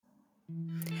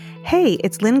Hey,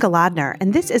 it's Lynn Galadner,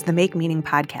 and this is the Make Meaning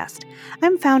podcast.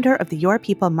 I'm founder of the Your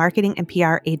People marketing and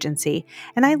PR agency,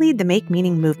 and I lead the Make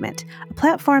Meaning movement, a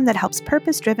platform that helps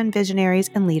purpose-driven visionaries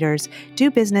and leaders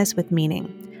do business with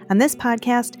meaning. On this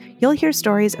podcast, you'll hear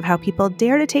stories of how people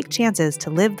dare to take chances to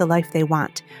live the life they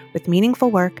want, with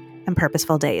meaningful work and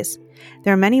purposeful days.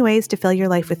 There are many ways to fill your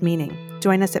life with meaning.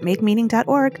 Join us at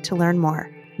makemeaning.org to learn more.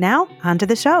 Now, on to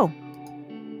the show.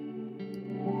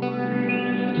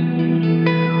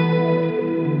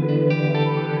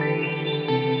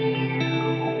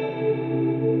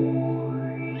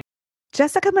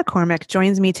 Jessica McCormick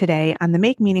joins me today on the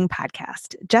Make Meaning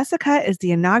podcast. Jessica is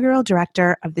the inaugural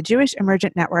director of the Jewish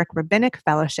Emergent Network Rabbinic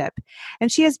Fellowship,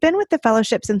 and she has been with the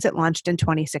fellowship since it launched in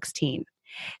 2016.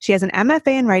 She has an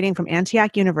MFA in writing from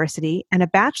Antioch University and a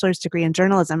bachelor's degree in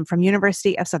journalism from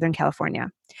University of Southern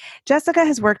California. Jessica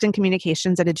has worked in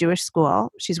communications at a Jewish school.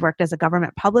 She's worked as a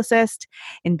government publicist,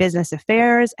 in business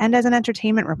affairs, and as an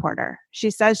entertainment reporter.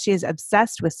 She says she is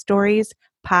obsessed with stories,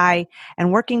 pie,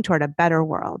 and working toward a better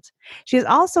world. She is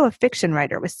also a fiction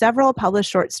writer with several published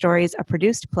short stories, a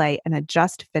produced play, and a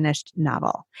just finished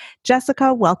novel.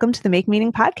 Jessica, welcome to the Make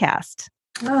Meaning podcast.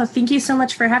 Oh, thank you so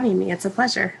much for having me. It's a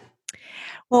pleasure.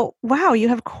 Well, wow, you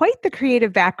have quite the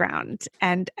creative background.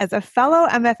 And as a fellow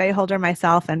MFA holder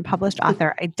myself and published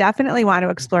author, I definitely want to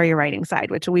explore your writing side,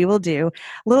 which we will do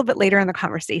a little bit later in the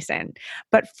conversation.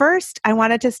 But first, I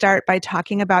wanted to start by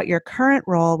talking about your current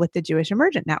role with the Jewish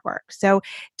Emergent Network. So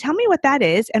tell me what that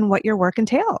is and what your work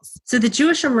entails. So the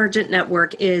Jewish Emergent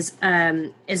Network is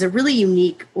a really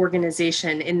unique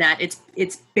organization in that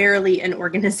it's barely an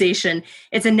organization.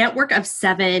 It's a network of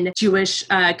 7 Jewish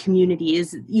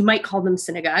communities. You might call them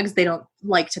synagogues. They don't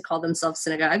like to call themselves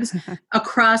synagogues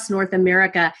across North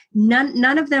America.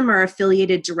 None of them are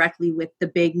affiliated directly with the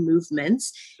big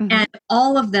movements. Mm-hmm. And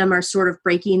all of them are sort of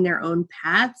breaking their own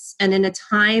paths. And in a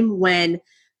time when,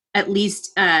 at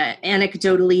least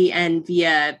anecdotally and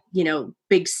via,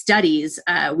 big studies,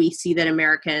 we see that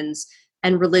Americans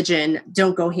and religion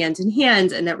don't go hand in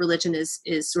hand and that religion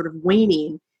is sort of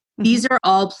waning. Mm-hmm. These are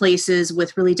all places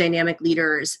with really dynamic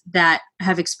leaders that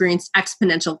have experienced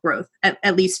exponential growth,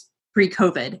 at least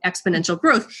pre-COVID, exponential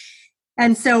growth.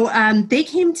 And so they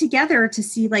came together to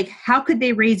see how could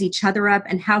they raise each other up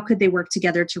and how could they work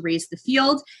together to raise the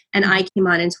field. And I came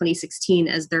on in 2016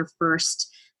 as their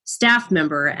first staff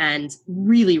member and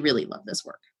really, really love this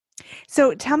work.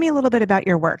 So tell me a little bit about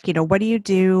your work. What do you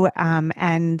do?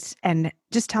 And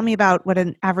just tell me about what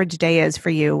an average day is for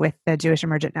you with the Jewish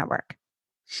Emergent Network.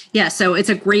 Yeah, so it's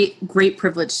a great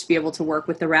privilege to be able to work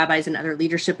with the rabbis and other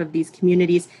leadership of these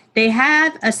communities. They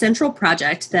have a central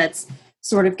project that's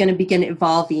sort of going to begin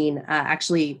evolving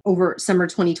actually over summer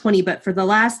 2020. But for the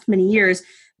last many years,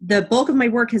 the bulk of my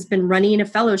work has been running a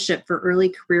fellowship for early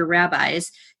career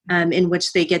rabbis in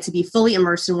which they get to be fully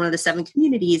immersed in one of the 7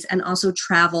 communities and also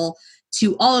travel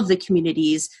to all of the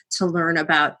communities to learn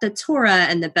about the Torah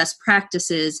and the best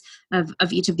practices of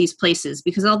each of these places.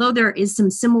 Because although there is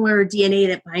some similar DNA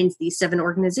that binds these 7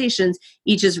 organizations,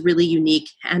 each is really unique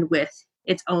and with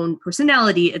its own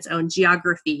personality, its own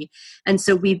geography. And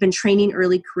so we've been training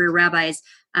early career rabbis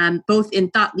both in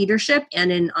thought leadership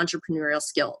and in entrepreneurial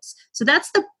skills. So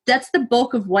that's the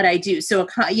bulk of what I do. So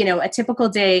a typical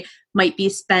day might be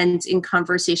spent in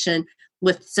conversation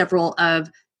with several of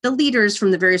the leaders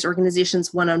from the various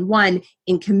organizations one-on-one.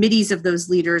 In committees of those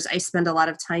leaders, I spend a lot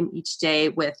of time each day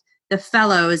with the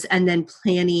fellows and then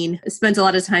spent a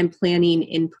lot of time planning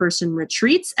in-person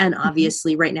retreats. And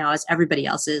obviously right now, as everybody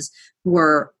else is,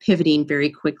 we're pivoting very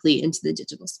quickly into the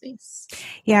digital space.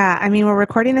 Yeah. I mean, we're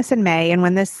recording this in May, and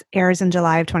when this airs in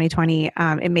July of 2020,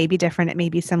 it may be different, it may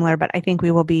be similar, but I think we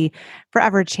will be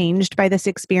forever changed by this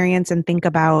experience and think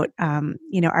about,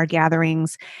 our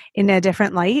gatherings in a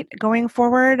different light going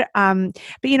forward. But,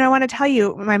 I want to tell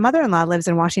you, my mother-in-law lives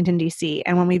in Washington, D.C.,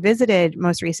 and when we visited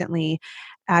most recently,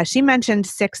 she mentioned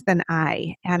Sixth and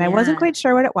I, and I wasn't quite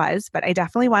sure what it was, but I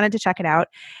definitely wanted to check it out.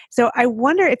 So I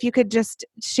wonder if you could just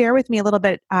share with me a little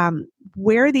bit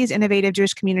where these innovative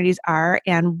Jewish communities are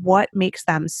and what makes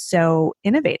them so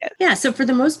innovative. Yeah, so for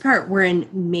the most part, we're in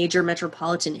major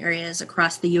metropolitan areas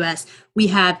across the U.S. We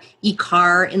have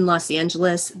Ikar in Los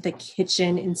Angeles, the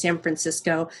Kitchen in San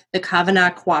Francisco, the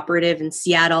Kavanagh Cooperative in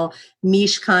Seattle,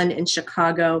 Mishkan in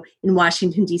Chicago. In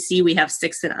Washington, D.C., we have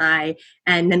Sixth and I.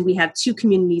 And then we have 2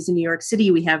 communities in New York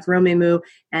City. We have Romemu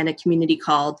and a community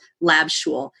called Lab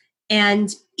Shul.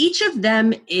 And each of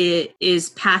them is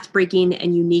path-breaking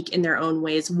and unique in their own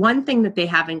ways. One thing that they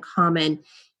have in common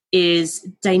is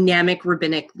dynamic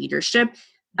rabbinic leadership.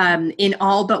 in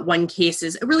all but one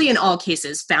cases, really in all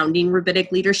cases, founding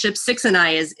rabbinic leadership.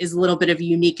 Sinai is a little bit of a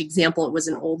unique example. It was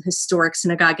an old historic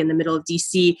synagogue in the middle of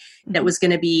DC that was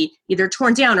going to be either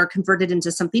torn down or converted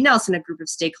into something else, and a group of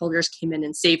stakeholders came in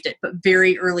and saved it. But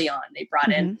very early on, they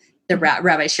brought in the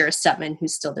Rabbi Shira Stepman,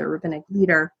 who's still their rabbinic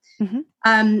leader.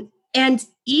 And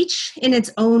each in its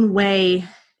own way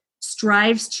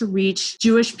strives to reach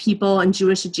Jewish people and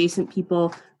Jewish adjacent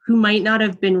people who might not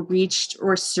have been reached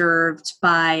or served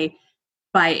by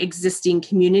existing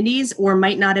communities, or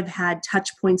might not have had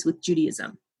touch points with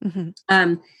Judaism.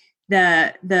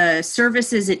 The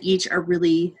services at each are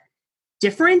really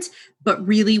different, but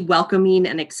really welcoming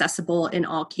and accessible in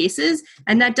all cases.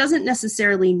 And that doesn't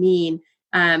necessarily mean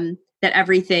that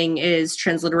everything is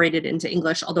transliterated into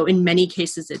English, although in many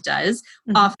cases it does.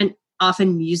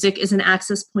 Often music is an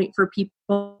access point for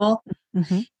people.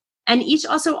 And each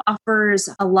also offers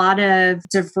a lot of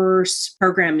diverse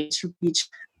programming to reach.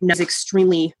 It's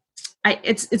extremely,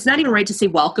 it's not even right to say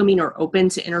welcoming or open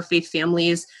to interfaith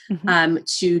families,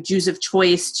 to Jews of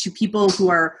choice, to people who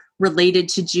are related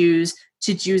to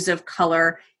Jews of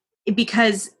color,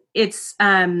 because it's,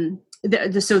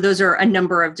 so those are a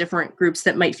number of different groups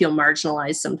that might feel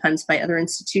marginalized sometimes by other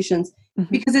institutions,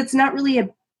 because it's not really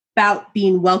about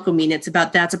being welcoming. It's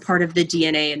about, that's a part of the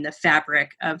DNA and the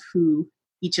fabric of who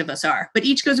each of us are, but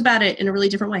each goes about it in a really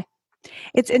different way.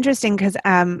 It's interesting because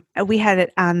we had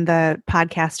it on the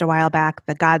podcast a while back,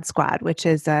 the God Squad, which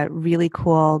is a really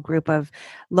cool group of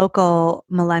local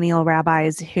millennial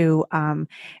rabbis who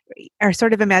are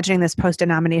sort of imagining this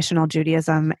post-denominational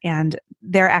Judaism, and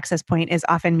their access point is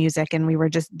often music. And we were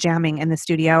just jamming in the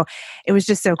studio. It was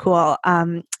just so cool.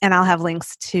 And I'll have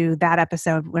links to that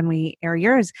episode when we air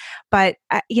yours. But,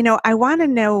 I want to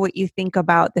know what you think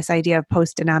about this idea of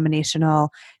post-denominational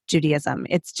Judaism.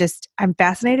 It's just, I'm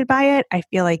fascinated by it. I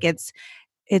feel like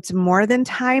it's more than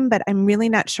time, but I'm really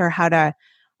not sure how to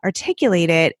articulate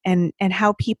it and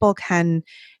how people can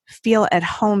feel at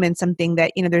home in something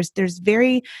that, there's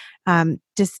very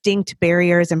distinct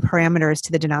barriers and parameters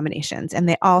to the denominations, and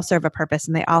they all serve a purpose,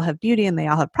 and they all have beauty, and they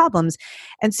all have problems.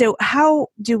 And so how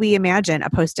do we imagine a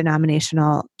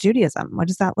post-denominational Judaism? What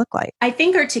does that look like? I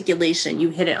think articulation, you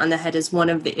hit it on the head, is one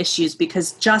of the issues,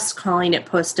 because just calling it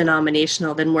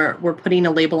post-denominational, then we're putting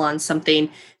a label on something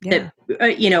that,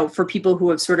 for people who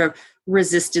have sort of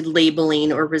resisted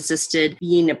labeling or resisted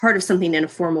being a part of something in a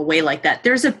formal way like that.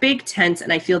 There's a big tent,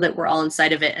 and I feel that we're all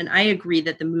inside of it. And I agree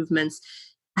that the movements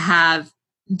have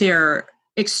their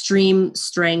extreme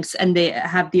strengths, and they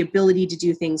have the ability to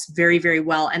do things very, very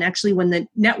well. And actually, when the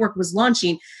network was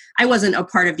launching, I wasn't a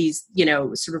part of these,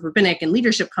 sort of rabbinic and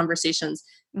leadership conversations,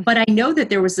 but I know that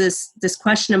there was this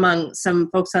question among some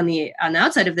folks on the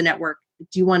outside of the network: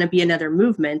 do you want to be another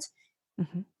movement?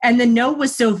 And the no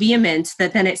was so vehement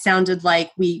that then it sounded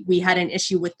like we had an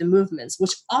issue with the movements,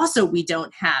 which also we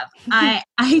don't have. I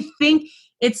think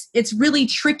it's really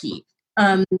tricky.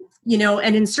 And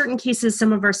in certain cases,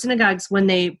 some of our synagogues, when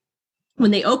they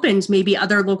opened, maybe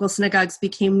other local synagogues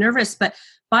became nervous, but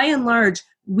by and large,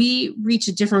 we reach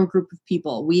a different group of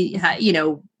people. We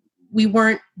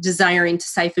weren't desiring to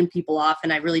siphon people off,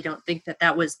 and I really don't think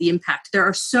that was the impact. There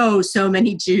are so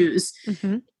many Jews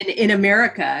in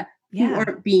America who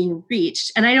aren't being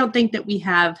reached, and I don't think that we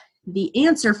have the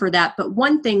answer for that. But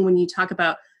one thing, when you talk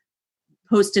about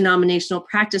post-denominational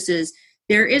practices,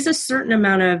 there is a certain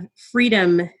amount of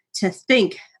freedom to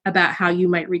think about how you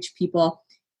might reach people,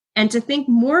 and to think,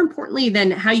 more importantly than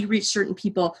how you reach certain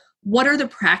people, what are the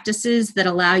practices that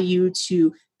allow you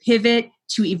to pivot,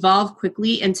 to evolve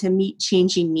quickly, and to meet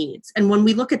changing needs. And when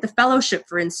we look at the fellowship,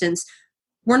 for instance,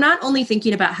 we're not only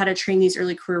thinking about how to train these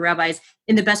early career rabbis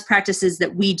in the best practices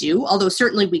that we do, although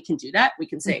certainly we can do that. We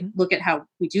can say, look at how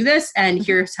we do this, and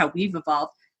here's how we've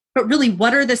evolved. But really,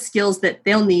 what are the skills that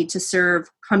they'll need to serve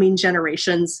coming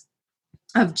generations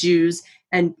of Jews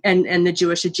and the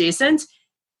Jewish adjacent?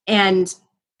 And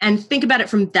think about it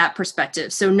from that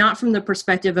perspective. So not from the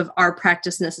perspective of our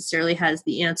practice necessarily has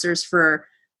the answers for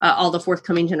all the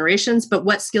forthcoming generations, but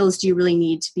what skills do you really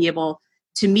need to be able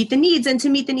to meet the needs, and to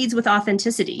meet the needs with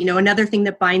authenticity? Another thing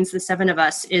that binds the seven of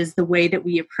us is the way that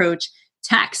we approach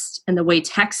text, and the way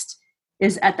text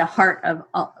is at the heart of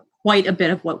quite a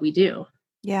bit of what we do.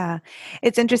 Yeah.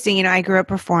 It's interesting. I grew up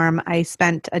Reform. I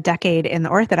spent a decade in the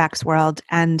Orthodox world,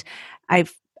 and I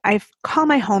call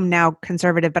my home now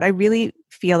conservative, but I really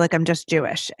feel like I'm just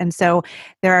Jewish. And so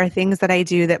there are things that I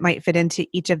do that might fit into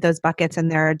each of those buckets, and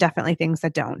there are definitely things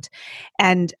that don't.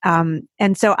 And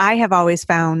so I have always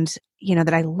found,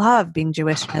 that I love being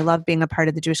Jewish. I love being a part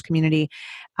of the Jewish community.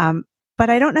 But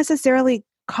I don't necessarily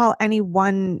call any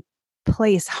one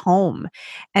place home.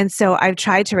 And so I've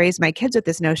tried to raise my kids with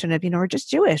this notion of, we're just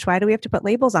Jewish. Why do we have to put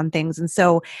labels on things? And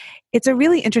so it's a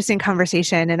really interesting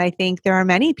conversation. And I think there are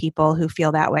many people who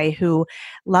feel that way, who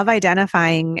love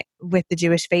identifying with the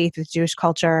Jewish faith, with Jewish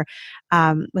culture,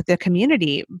 with the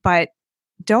community, but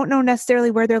don't know necessarily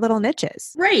where their little niche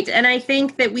is. Right. And I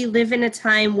think that we live in a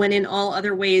time when in all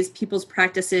other ways, people's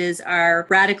practices are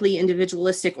radically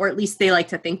individualistic, or at least they like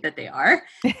to think that they are.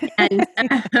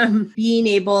 And being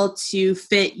able to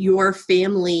fit your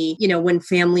family, when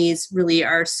families really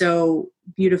are so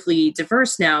beautifully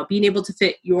diverse now, being able to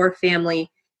fit your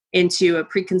family into a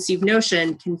preconceived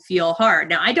notion can feel hard.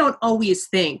 Now, I don't always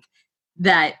think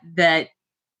that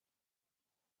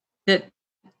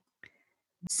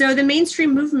so the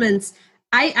mainstream movements,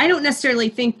 I don't necessarily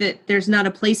think that there's not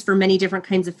a place for many different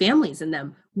kinds of families in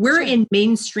them. We're in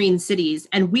mainstream cities,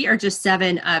 and we are just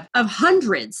 7 of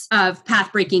hundreds of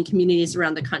path-breaking communities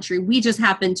around the country. We just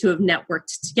happen to have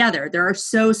networked together. There are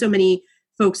so many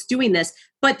folks doing this,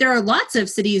 but there are lots of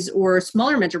cities or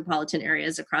smaller metropolitan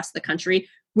areas across the country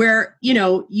where,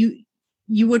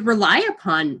 you would rely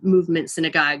upon movement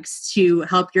synagogues to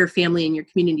help your family and your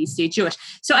community stay Jewish.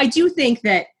 So I do think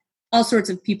that all sorts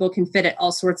of people can fit at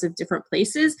all sorts of different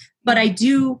places. But I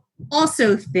do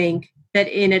also think that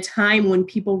in a time when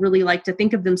people really like to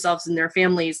think of themselves and their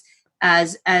families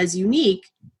as unique,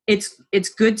 it's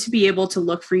good to be able to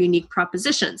look for unique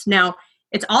propositions. Now,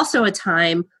 it's also a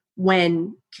time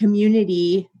when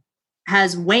community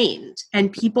has waned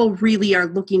and people really are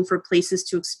looking for places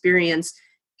to experience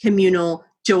communal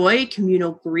joy,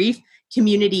 communal grief,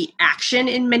 community action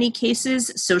in many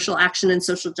cases. Social action and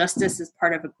social justice is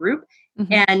part of a group.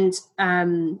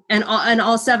 Mm-hmm. And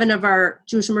all 7 of our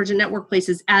Jewish Emergent Network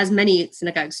places, as many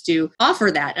synagogues do,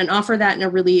 offer that in a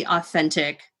really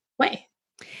authentic way.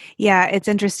 Yeah, it's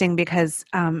interesting because,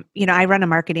 I run a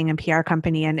marketing and PR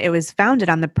company, and it was founded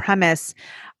on the premise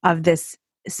of this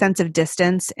sense of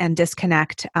distance and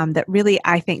disconnect that really,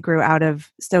 I think, grew out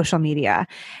of social media.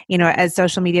 As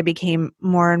social media became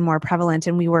more and more prevalent,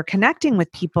 and we were connecting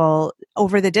with people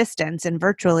over the distance and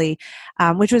virtually,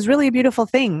 which was really a beautiful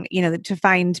thing, to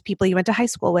find people you went to high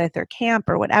school with or camp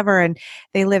or whatever, and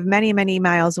they live many, many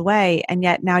miles away, and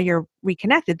yet now you're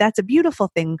reconnected. That's a beautiful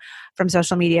thing from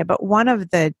social media. But one of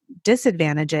the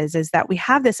disadvantages is that we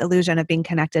have this illusion of being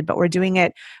connected, but we're doing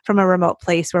it from a remote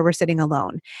place where we're sitting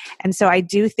alone. And so I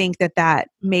do think that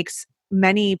makes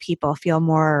many people feel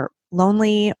more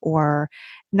lonely or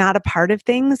not a part of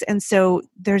things. And so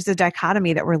there's a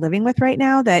dichotomy that we're living with right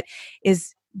now that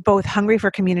is both hungry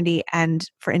for community and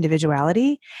for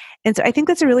individuality. And so I think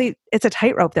it's a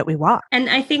tightrope that we walk. And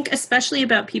I think especially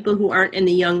about people who aren't in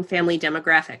the young family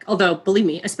demographic, although believe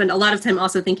me, I spend a lot of time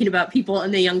also thinking about people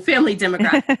in the young family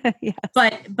demographic. Yes.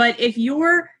 But if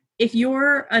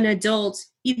you're an adult,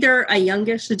 either a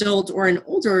youngish adult or an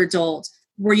older adult,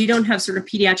 where you don't have sort of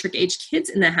pediatric age kids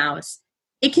in the house,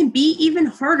 it can be even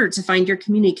harder to find your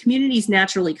community. Communities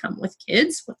naturally come with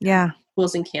kids, with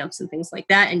schools and camps and things like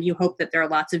that. And you hope that there are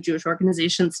lots of Jewish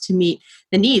organizations to meet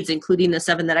the needs, including the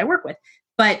 7 that I work with.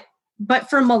 But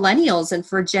for millennials and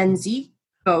for Gen Z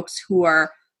folks who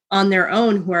are on their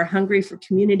own, who are hungry for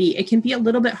community, it can be a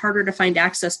little bit harder to find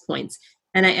access points.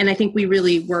 And I think we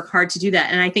really work hard to do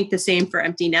that. And I think the same for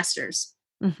empty nesters,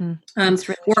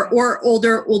 or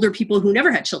older people who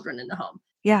never had children in the home.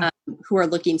 Who are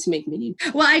looking to make meaning.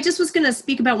 Well, I just was going to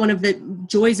speak about one of the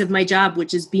joys of my job,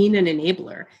 which is being an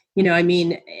enabler.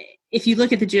 If you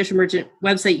look at the Jewish Emergent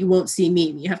website, you won't see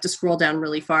me. You have to scroll down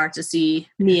really far to see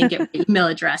me and get my email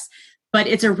address. But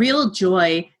it's a real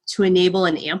joy to enable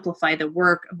and amplify the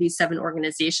work of these 7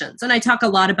 organizations. And I talk a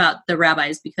lot about the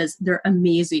rabbis because they're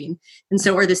amazing. And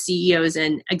so are the CEOs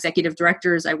and executive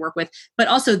directors I work with, but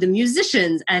also the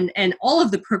musicians and all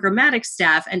of the programmatic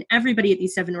staff and everybody at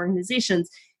these 7 organizations.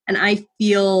 And I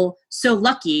feel so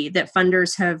lucky that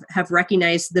funders have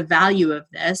recognized the value of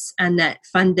this and that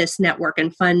fund this network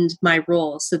and fund my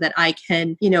role so that I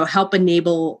can, help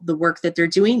enable the work that they're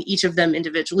doing, each of them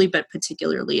individually, but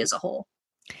particularly as a whole.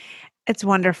 It's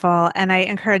wonderful. And I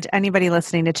encourage anybody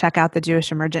listening to check out the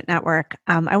Jewish Emergent Network.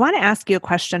 I want to ask you a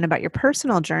question about your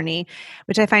personal journey,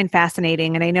 which I find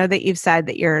fascinating. And I know that you've said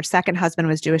that your second husband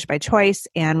was Jewish by choice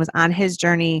and was on his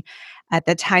journey at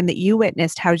the time that you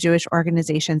witnessed how Jewish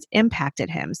organizations impacted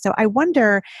him. So I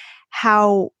wonder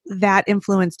how that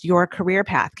influenced your career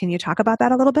path. Can you talk about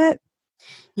that a little bit?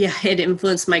 Yeah, it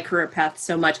influenced my career path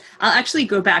so much. I'll actually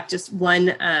go back just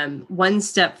one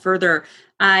step further.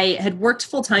 I had worked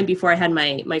full time before I had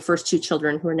my first 2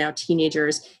 children, who are now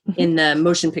teenagers, in the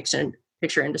motion picture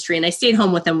industry, and I stayed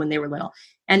home with them when they were little.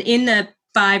 And in the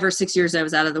 5 or 6 years I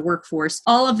was out of the workforce,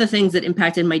 all of the things that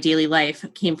impacted my daily life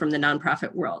came from the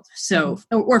nonprofit world. So,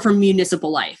 or from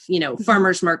municipal life,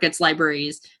 farmers markets,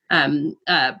 libraries,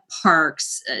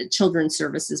 parks, children's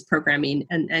services programming,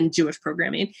 and Jewish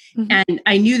programming. And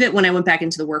I knew that when I went back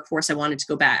into the workforce, I wanted to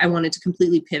go back. I wanted to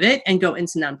completely pivot and go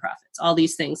into nonprofits, all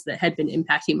these things that had been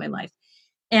impacting my life.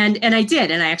 And I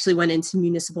did. And I actually went into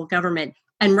municipal government.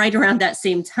 And right around that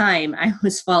same time, I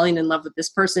was falling in love with this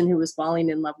person who was falling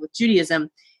in love with Judaism.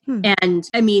 And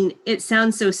I mean, it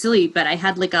sounds so silly, but I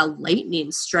had like a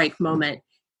lightning strike moment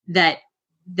that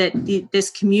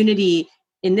this community,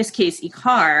 in this case,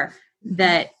 Ikar,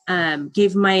 that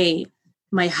gave my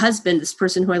husband, this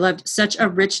person who I loved, such a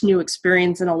rich new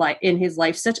experience in his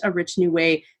life, such a rich new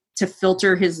way to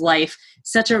filter his life,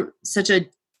 such a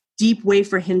deep way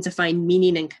for him to find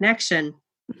meaning and connection.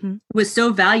 Was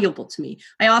so valuable to me.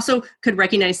 I also could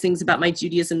recognize things about my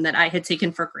Judaism that I had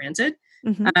taken for granted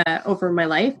over my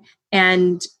life.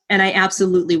 And I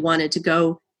absolutely wanted to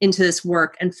go into this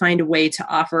work and find a way to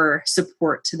offer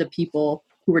support to the people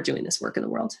who were doing this work in the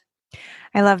world.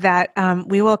 I love that.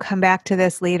 We will come back to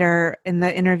this later in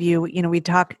the interview. We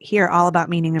talk here all about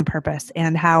meaning and purpose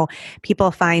and how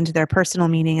people find their personal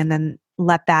meaning and then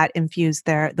let that infuse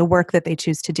the work that they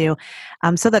choose to do,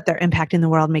 so that they're impacting the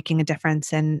world, making a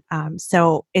difference. And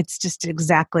so it's just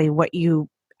exactly what you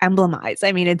emblemize.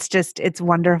 I mean, it's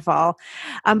wonderful.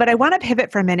 But I want to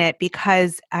pivot for a minute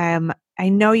because I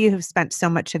know you have spent so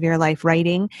much of your life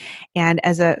writing. And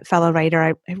as a fellow writer,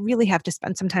 I really have to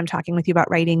spend some time talking with you about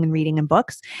writing and reading and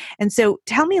books. And so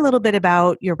tell me a little bit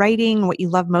about your writing, what you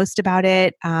love most about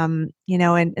it, and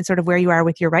sort of where you are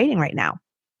with your writing right now.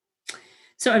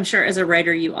 So I'm sure as a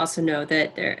writer, you also know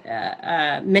that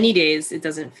there many days it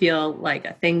doesn't feel like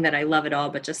a thing that I love at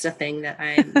all, but just a thing that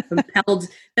I'm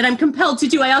compelled to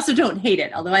do. I also don't hate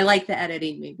it, although I like the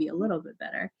editing maybe a little bit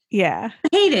better. Yeah. I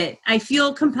hate it. I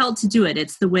feel compelled to do it.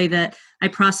 It's the way that I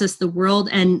process the world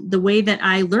and the way that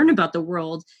I learn about the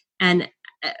world and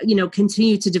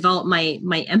continue to develop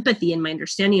my empathy and my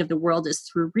understanding of the world is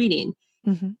through reading.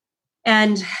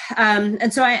 And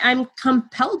so I'm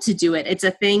compelled to do it. It's a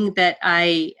thing that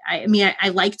I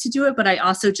like to do it, but I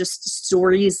also just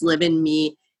stories live in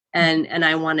me and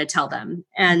I want to tell them.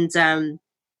 And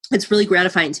it's really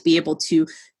gratifying to be able to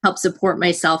help support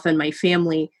myself and my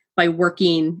family by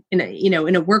working in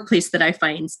a workplace that I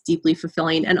find deeply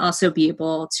fulfilling and also be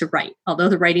able to write, although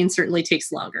the writing certainly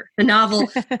takes longer. The novel,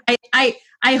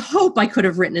 I hope I could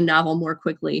have written a novel more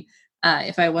quickly.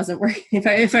 If I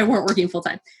weren't working full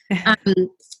time.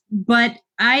 But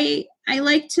I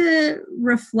like to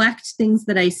reflect things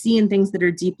that I see and things that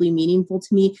are deeply meaningful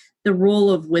to me. The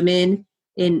role of women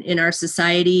in our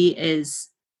society is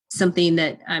something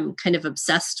that I'm kind of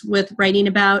obsessed with writing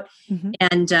about.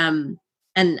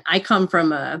 And I come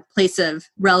from a place of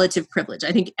relative privilege.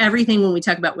 I think everything when we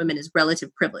talk about women is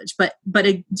relative privilege, but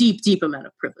a deep, deep amount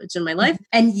of privilege in my life.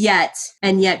 And yet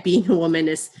being a woman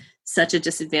is such a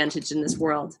disadvantage in this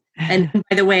world. And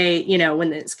by the way, when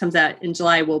this comes out in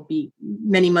July, we'll be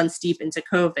many months deep into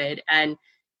COVID and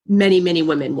many, many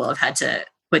women will have had to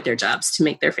quit their jobs to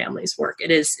make their families work. It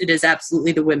is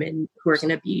absolutely the women who are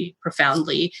going to be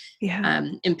profoundly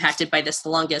impacted by this the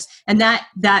longest. And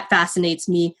that fascinates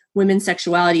me. Women's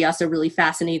sexuality also really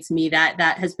fascinates me. That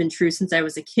has been true since I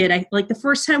was a kid. I like the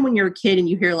first time when you're a kid and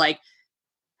you hear like,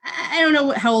 I don't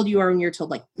know how old you are when you're told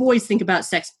like boys think about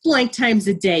sex blank times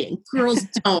a day and girls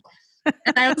don't.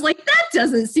 And I was like, that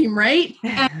doesn't seem right.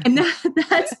 And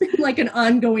that's been like an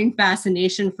ongoing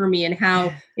fascination for me and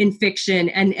how in fiction,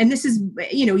 and this is,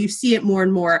 you see it more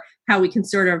and more, how we can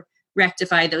sort of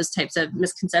rectify those types of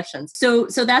misconceptions. So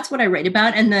that's what I write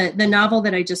about. And the novel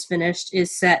that I just finished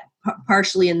is set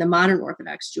partially in the modern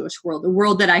Orthodox Jewish world, the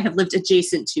world that I have lived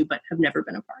adjacent to, but have never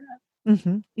been a part of.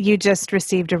 You just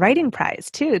received a writing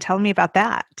prize too. Tell me about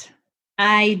that.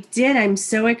 I did. I'm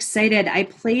so excited. I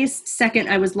placed second.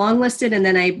 I was longlisted, and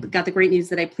then I got the great news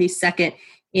that I placed second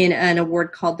in an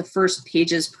award called the First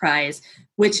Pages Prize,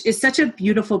 which is such a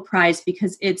beautiful prize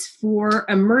because it's for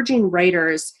emerging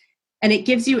writers, and it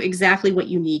gives you exactly what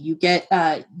you need. You get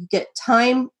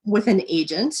time with an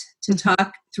agent to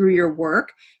talk through your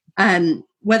work.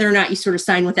 Whether or not you sort of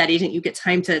sign with that agent, you get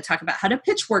time to talk about how to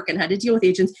pitch work and how to deal with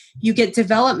agents. You get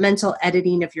developmental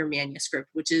editing of your manuscript,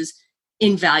 which is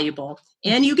invaluable,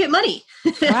 and you get money.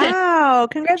 Wow.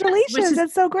 Congratulations.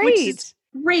 That's so great.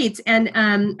 Great. And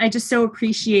I just so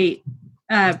appreciate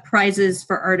prizes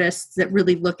for artists that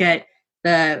really look at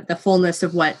the fullness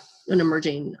of what an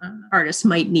emerging artist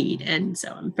might need. And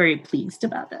so I'm very pleased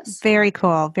about this. Very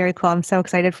cool. Very cool. I'm so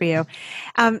excited for you.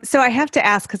 So I have to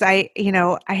ask, because I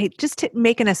just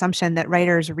make an assumption that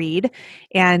writers read.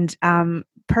 And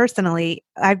personally,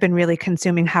 I've been really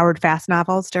consuming Howard Fast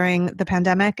novels during the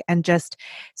pandemic, and just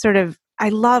sort of, I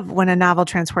love when a novel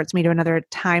transports me to another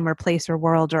time or place or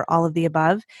world or all of the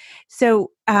above.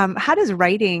 So how does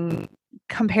writing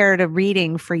compare to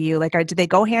reading for you? Like, do they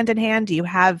go hand in hand? Do you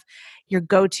have your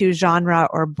go-to genre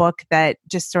or book that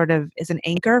just sort of is an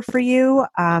anchor for you?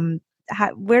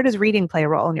 Where does reading play a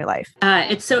role in your life?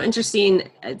 It's so interesting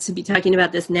to be talking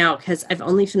about this now, because I've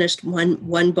only finished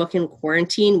one book in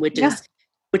quarantine, which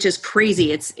is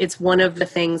crazy. It's one of the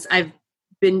things I've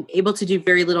been able to do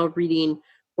very little reading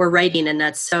or writing, and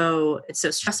it's so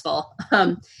stressful.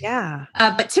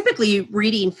 But typically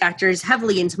reading factors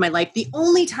heavily into my life. The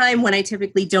only time when I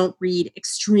typically don't read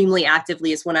extremely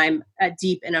actively is when I'm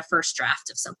deep in a first draft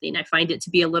of something. I find it to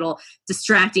be a little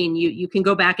distracting. You can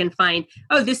go back and find,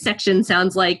 oh, this section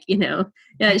sounds like,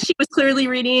 she was clearly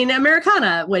reading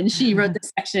Americana when she wrote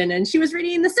this section, and she was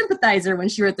reading The Sympathizer when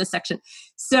she wrote this section.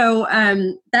 So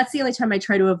that's the only time I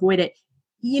try to avoid it.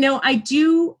 I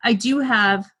do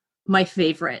have my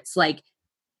favorites. Like,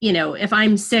 if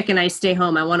I'm sick and I stay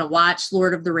home, I want to watch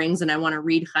Lord of the Rings and I want to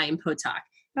read Chaim Potok.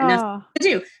 And that's what I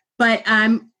do. But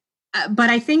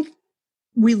I think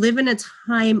we live in a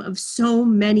time of so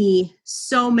many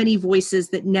voices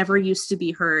that never used to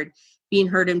be heard, being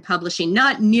heard in publishing.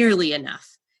 Not nearly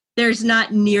enough. There's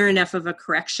not near enough of a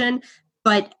correction,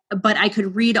 but I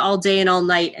could read all day and all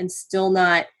night and still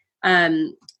not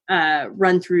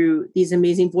run through these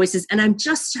amazing voices. And I'm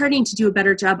just starting to do a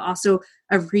better job also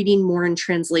of reading more in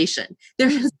translation.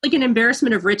 There's like an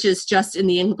embarrassment of riches just in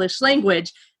the English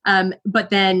language. But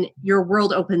then your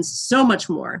world opens so much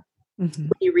more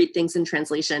when you read things in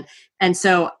translation. And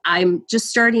so I'm just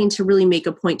starting to really make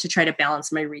a point to try to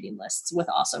balance my reading lists with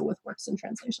works in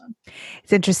translation.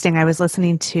 It's interesting. I was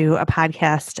listening to a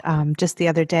podcast just the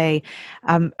other day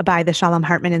by the Shalom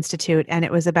Hartman Institute, and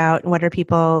it was about what are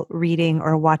people reading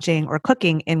or watching or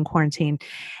cooking in quarantine.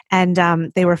 And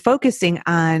they were focusing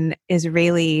on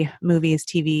Israeli movies,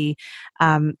 TV,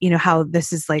 how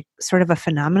this is like sort of a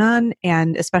phenomenon,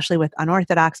 and especially with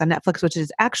Unorthodox on Netflix, which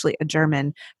is actually a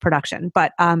German production.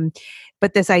 But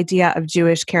this idea of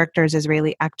Jewish characters,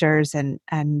 Israeli actors, and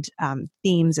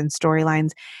themes and storylines.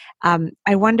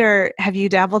 I wonder, have you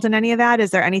dabbled in any of that?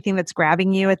 Is there anything that's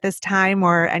grabbing you at this time,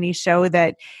 or any show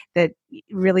that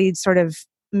really sort of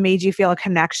made you feel a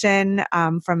connection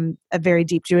from a very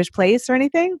deep Jewish place or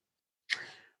anything?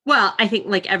 Well, I think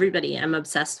like everybody, I'm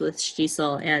obsessed with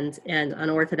Shtisel and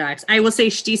Unorthodox. I will say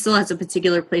Shtisel has a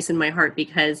particular place in my heart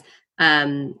because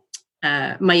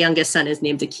my youngest son is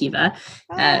named Akiva,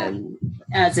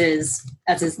 as is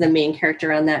the main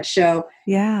character on that show.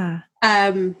 Yeah.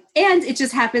 And it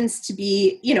just happens to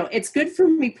be, it's good for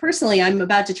me personally. I'm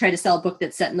about to try to sell a book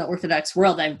that's set in the Orthodox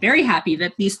world. I'm very happy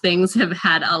that these things have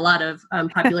had a lot of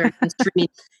popularity in streaming.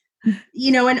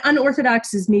 And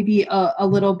Unorthodox is maybe a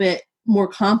little bit more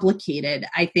complicated.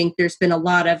 I think there's been a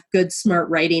lot of good, smart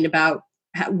writing about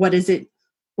what does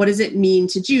it mean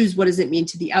to Jews? What does it mean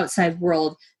to the outside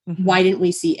world? Mm-hmm. Why didn't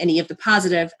we see any of the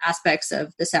positive aspects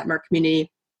of the Satmar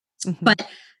community? Mm-hmm. But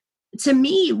to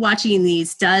me, watching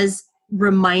these does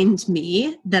remind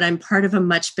me that I'm part of a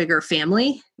much bigger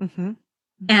family. Mm-hmm.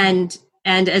 And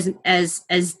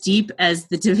as deep as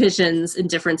the divisions and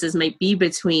differences might be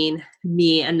between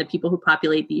me and the people who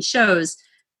populate these shows,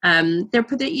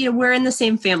 we're in the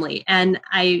same family, and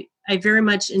I very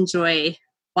much enjoy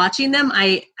watching them.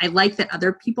 I like that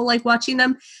other people like watching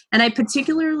them, and I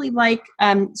particularly like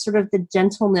sort of the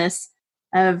gentleness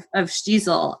of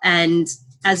Shtisel, and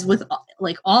as with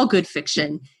like all good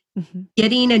fiction, mm-hmm.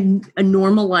 getting a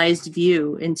normalized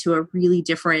view into a really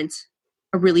different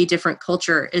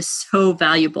culture is so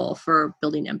valuable for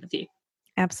building empathy.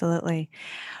 Absolutely.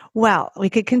 Well, we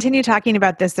could continue talking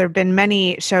about this. There have been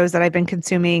many shows that I've been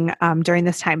consuming during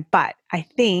this time, but I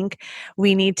think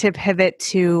we need to pivot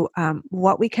to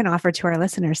what we can offer to our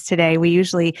listeners today. We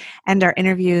usually end our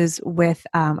interviews with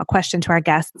a question to our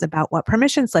guests about what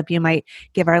permission slip you might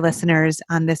give our listeners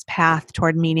on this path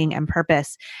toward meaning and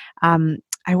purpose.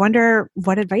 I wonder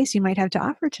what advice you might have to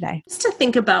offer today. Just to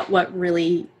think about what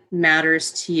really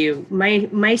matters to you.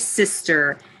 My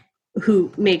sister,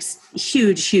 who makes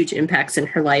huge impacts in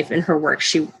her life and her work.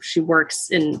 She works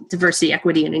in diversity,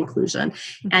 equity, and inclusion,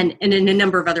 and in a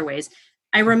number of other ways.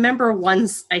 I remember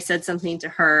once I said something to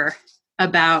her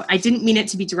about, I didn't mean it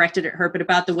to be directed at her, but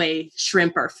about the way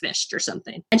shrimp are fished or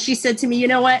something. And she said to me, you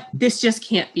know what? This just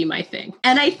can't be my thing.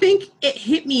 And I think it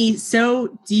hit me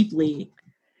so deeply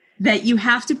that you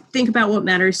have to think about what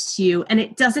matters to you. And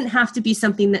it doesn't have to be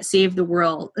something that saved the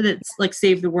world, that's like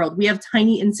save the world. We have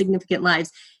tiny, insignificant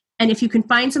lives. And if you can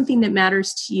find something that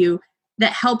matters to you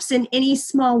that helps in any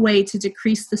small way to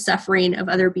decrease the suffering of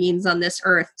other beings on this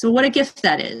earth. So what a gift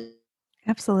that is.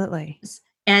 Absolutely.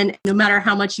 And no matter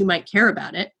how much you might care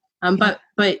about it,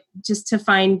 but just to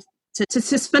find, to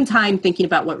spend time thinking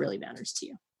about what really matters to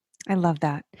you. I love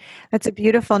that. That's a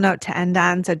beautiful note to end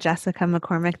on. So Jessica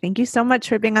McCormick, thank you so much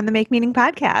for being on the Make Meaning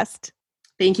podcast.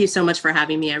 Thank you so much for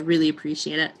having me. I really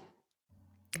appreciate it.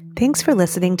 Thanks for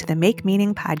listening to the Make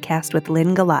Meaning podcast with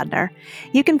Lynn Galadner.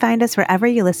 You can find us wherever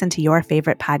you listen to your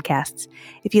favorite podcasts.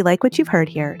 If you like what you've heard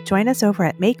here, join us over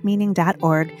at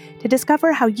makemeaning.org to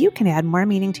discover how you can add more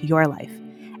meaning to your life.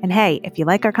 And hey, if you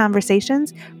like our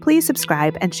conversations, please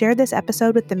subscribe and share this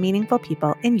episode with the meaningful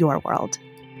people in your world.